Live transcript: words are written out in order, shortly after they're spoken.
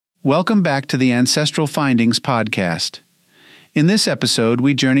Welcome back to the Ancestral Findings podcast. In this episode,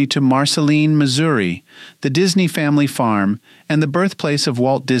 we journey to Marceline, Missouri, the Disney family farm, and the birthplace of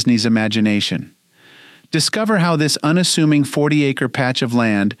Walt Disney's imagination. Discover how this unassuming 40-acre patch of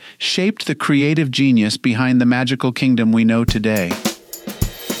land shaped the creative genius behind the magical kingdom we know today.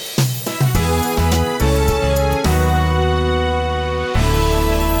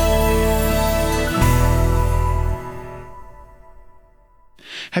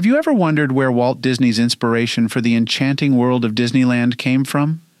 Have you ever wondered where Walt Disney's inspiration for the enchanting world of Disneyland came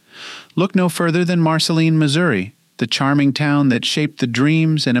from? Look no further than Marceline, Missouri, the charming town that shaped the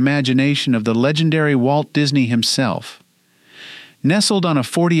dreams and imagination of the legendary Walt Disney himself. Nestled on a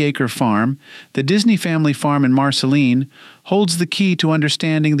 40-acre farm, the Disney family farm in Marceline holds the key to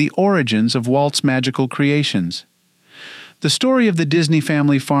understanding the origins of Walt's magical creations. The story of the Disney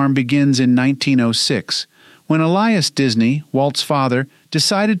family farm begins in 1906, when Elias Disney, Walt's father,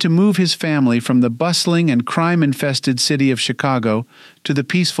 decided to move his family from the bustling and crime-infested city of Chicago to the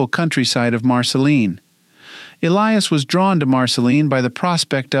peaceful countryside of Marceline. Elias was drawn to Marceline by the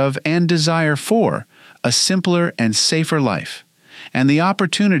prospect of and desire for a simpler and safer life, and the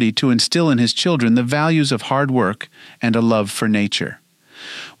opportunity to instill in his children the values of hard work and a love for nature.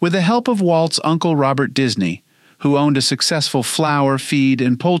 With the help of Walt's uncle Robert Disney, who owned a successful flour, feed,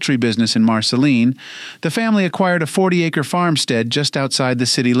 and poultry business in Marceline, the family acquired a 40-acre farmstead just outside the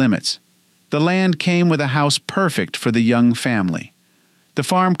city limits. The land came with a house perfect for the young family. The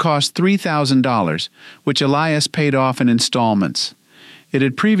farm cost $3,000, which Elias paid off in installments. It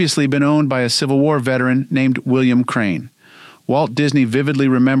had previously been owned by a Civil War veteran named William Crane. Walt Disney vividly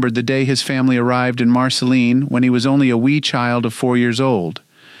remembered the day his family arrived in Marceline when he was only a wee child of 4 years old.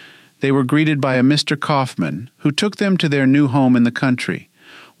 They were greeted by a Mr. Kaufman, who took them to their new home in the country.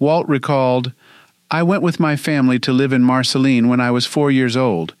 Walt recalled, "I went with my family to live in Marceline when I was 4 years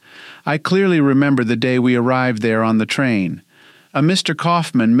old. I clearly remember the day we arrived there on the train. A Mr.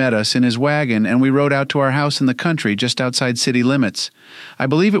 Kaufman met us in his wagon, and we rode out to our house in the country just outside city limits. I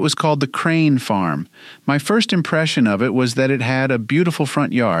believe it was called the Crane Farm. My first impression of it was that it had a beautiful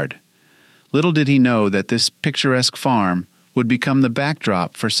front yard." Little did he know that this picturesque farm would become the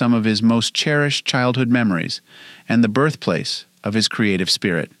backdrop for some of his most cherished childhood memories and the birthplace of his creative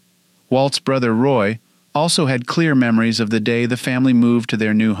spirit. Walt's brother Roy also had clear memories of the day the family moved to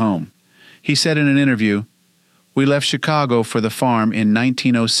their new home. He said in an interview, "We left Chicago for the farm in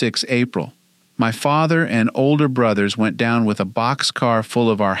 1906 April. My father and older brothers went down with a boxcar full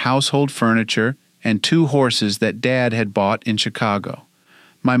of our household furniture and 2 horses that Dad had bought in Chicago.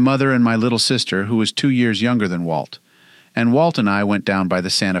 My mother and my little sister, who was 2 years younger than Walt, and Walt and I went down by the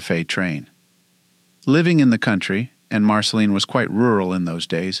Santa Fe train." Living in the country, and Marceline was quite rural in those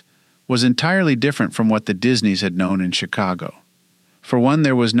days, was entirely different from what the Disneys had known in Chicago. For one,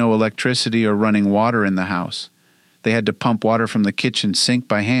 there was no electricity or running water in the house. They had to pump water from the kitchen sink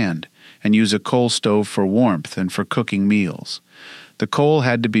by hand and use a coal stove for warmth and for cooking meals. The coal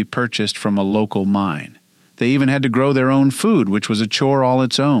had to be purchased from a local mine. They even had to grow their own food, which was a chore all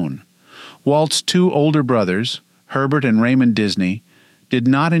its own. Walt's 2 older brothers, Herbert and Raymond Disney, did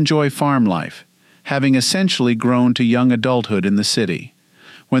not enjoy farm life, having essentially grown to young adulthood in the city.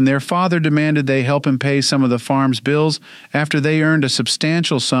 When their father demanded they help him pay some of the farm's bills after they earned a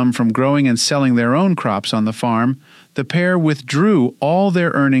substantial sum from growing and selling their own crops on the farm, the pair withdrew all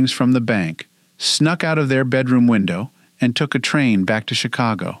their earnings from the bank, snuck out of their bedroom window, and took a train back to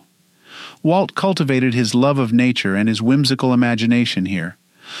Chicago. Walt cultivated his love of nature and his whimsical imagination here.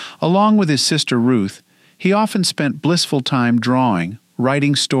 Along with his sister Ruth, he often spent blissful time drawing,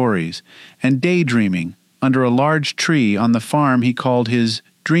 writing stories, and daydreaming under a large tree on the farm he called his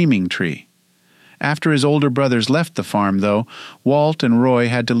dreaming tree. After his older brothers left the farm, though, Walt and Roy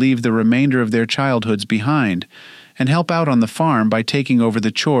had to leave the remainder of their childhoods behind and help out on the farm by taking over the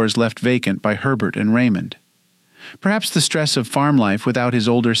chores left vacant by Herbert and Raymond. Perhaps the stress of farm life without his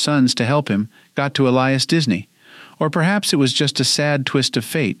older sons to help him got to Elias Disney, or perhaps it was just a sad twist of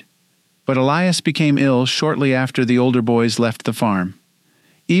fate. But Elias became ill shortly after the older boys left the farm.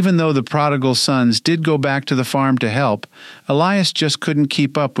 Even though the prodigal sons did go back to the farm to help, Elias just couldn't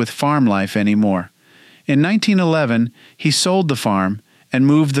keep up with farm life anymore. In 1911, he sold the farm and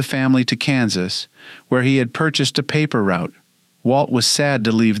moved the family to Kansas, where he had purchased a paper route. Walt was sad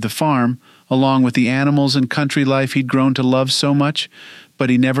to leave the farm, along with the animals and country life he'd grown to love so much, but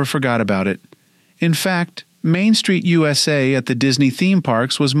he never forgot about it. In fact, Main Street USA at the Disney theme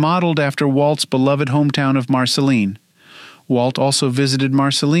parks was modeled after Walt's beloved hometown of Marceline. Walt also visited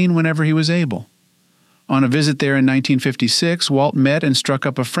Marceline whenever he was able. On a visit there in 1956, Walt met and struck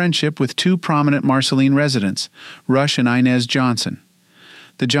up a friendship with 2 prominent Marceline residents, Rush and Inez Johnson.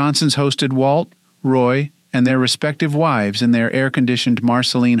 The Johnsons hosted Walt, Roy, and their respective wives in their air-conditioned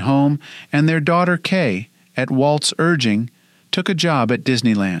Marceline home, and their daughter Kay, at Walt's urging, took a job at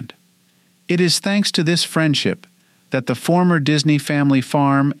Disneyland. It is thanks to this friendship that the former Disney family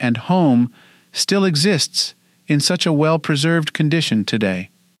farm and home still exists in such a well-preserved condition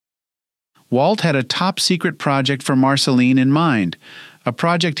today. Walt had a top-secret project for Marceline in mind, a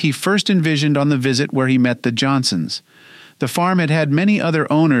project he first envisioned on the visit where he met the Johnsons. The farm had had many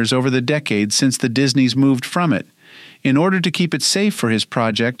other owners over the decades since the Disneys moved from it. In order to keep it safe for his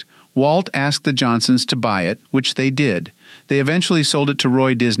project, Walt asked the Johnsons to buy it, which they did. They eventually sold it to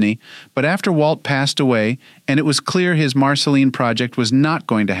Roy Disney, but after Walt passed away and it was clear his Marceline project was not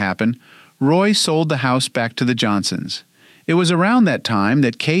going to happen, Roy sold the house back to the Johnsons. It was around that time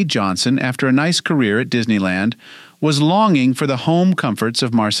that Kay Johnson, after a nice career at Disneyland, was longing for the home comforts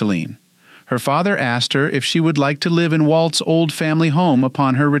of Marceline. Her father asked her if she would like to live in Walt's old family home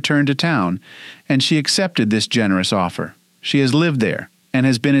upon her return to town, and she accepted this generous offer. She has lived there and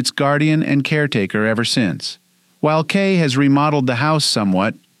has been its guardian and caretaker ever since. While Kay has remodeled the house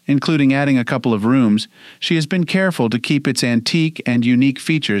somewhat, including adding a couple of rooms, she has been careful to keep its antique and unique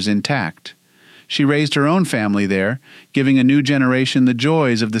features intact. She raised her own family there, giving a new generation the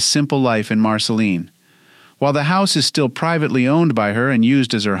joys of the simple life in Marceline. While the house is still privately owned by her and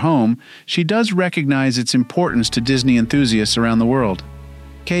used as her home, she does recognize its importance to Disney enthusiasts around the world.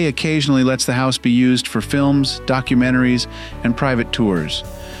 Kay occasionally lets the house be used for films, documentaries, and private tours.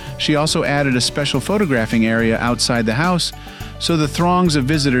 She also added a special photographing area outside the house, so the throngs of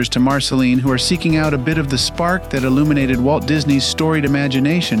visitors to Marceline who are seeking out a bit of the spark that illuminated Walt Disney's storied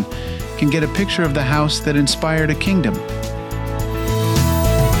imagination can get a picture of the house that inspired a kingdom.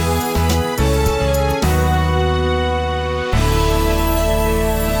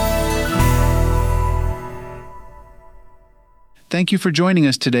 Thank you for joining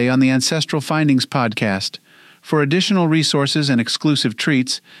us today on the Ancestral Findings podcast. For additional resources and exclusive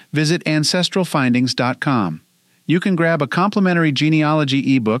treats, visit ancestralfindings.com. You can grab a complimentary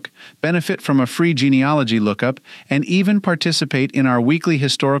genealogy ebook, benefit from a free genealogy lookup, and even participate in our weekly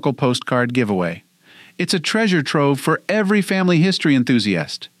historical postcard giveaway. It's a treasure trove for every family history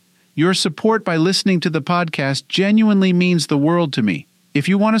enthusiast. Your support by listening to the podcast genuinely means the world to me. If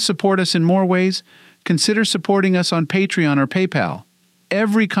you want to support us in more ways, consider supporting us on Patreon or PayPal.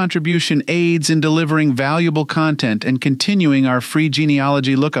 Every contribution aids in delivering valuable content and continuing our free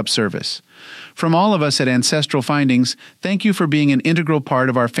genealogy lookup service. From all of us at Ancestral Findings, thank you for being an integral part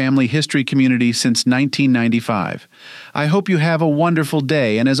of our family history community since 1995. I hope you have a wonderful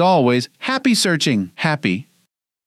day, and as always, happy searching, happy